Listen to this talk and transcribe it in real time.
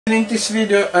In this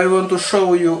video I want to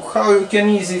show you how you can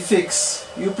easily fix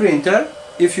your printer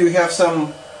if you have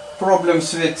some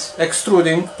problems with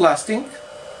extruding plastic.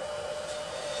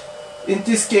 In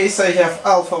this case I have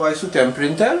Alfawise U10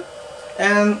 printer,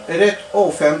 and red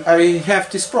often I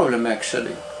have this problem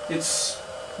actually. It's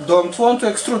don't want to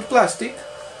extrude plastic,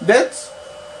 but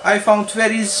I found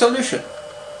very easy solution.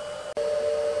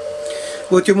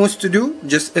 What you must do,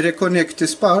 just reconnect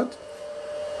this part,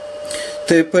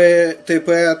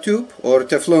 TPA tube or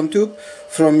Teflon tube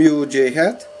from your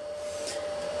J-head,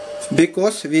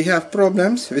 because we have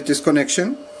problems with this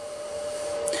connection.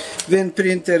 When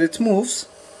printer it moves,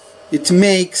 it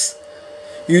makes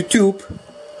your tube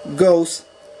goes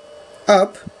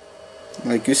up,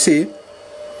 like you see,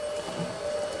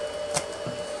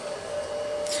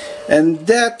 and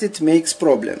that it makes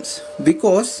problems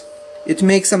because it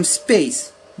makes some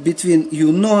space between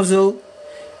your nozzle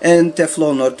and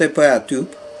Teflon or TPA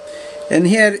tube, and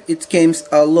here it comes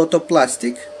a lot of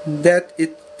plastic that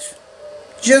it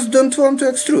just don't want to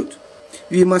extrude.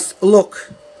 We must lock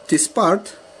this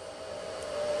part,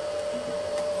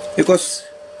 because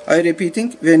I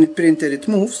repeating, when it printer it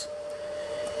moves,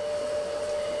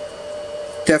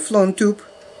 Teflon tube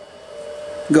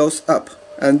goes up,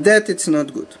 and that it's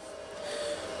not good.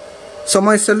 So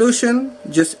my solution,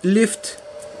 just lift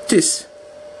this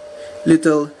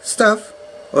little stuff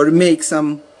or make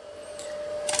some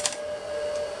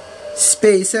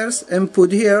spacers and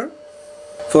put here.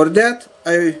 For that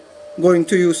I'm going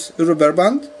to use rubber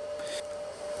band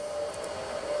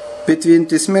between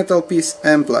this metal piece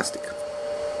and plastic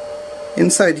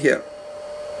inside here.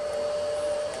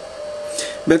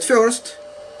 But first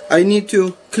I need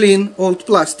to clean old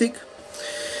plastic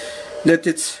that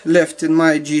it's left in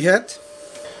my G-head.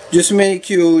 Just make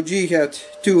your G-head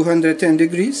 210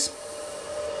 degrees,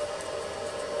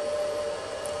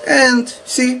 and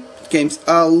see, it comes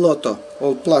a lot of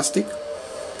old plastic.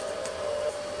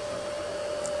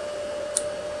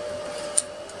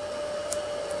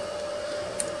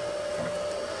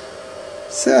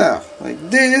 So, like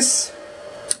this.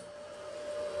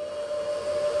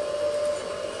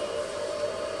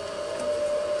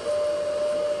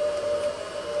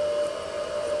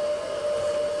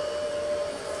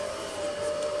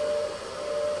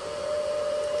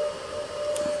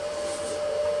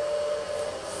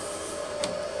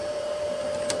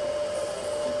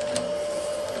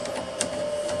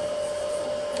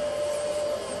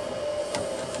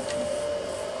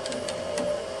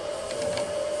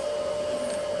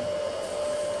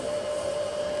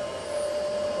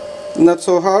 Not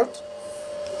so hard.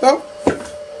 Oh.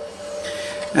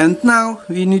 And now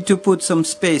we need to put some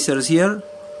spacers here,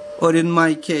 or in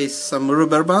my case some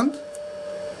rubber band,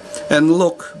 and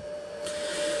lock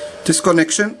this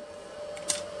connection.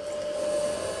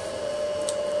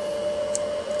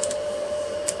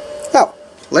 Oh,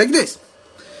 like this.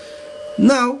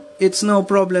 Now it's no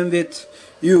problem with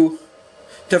you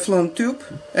Teflon tube,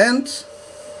 and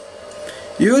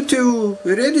you two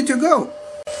ready to go.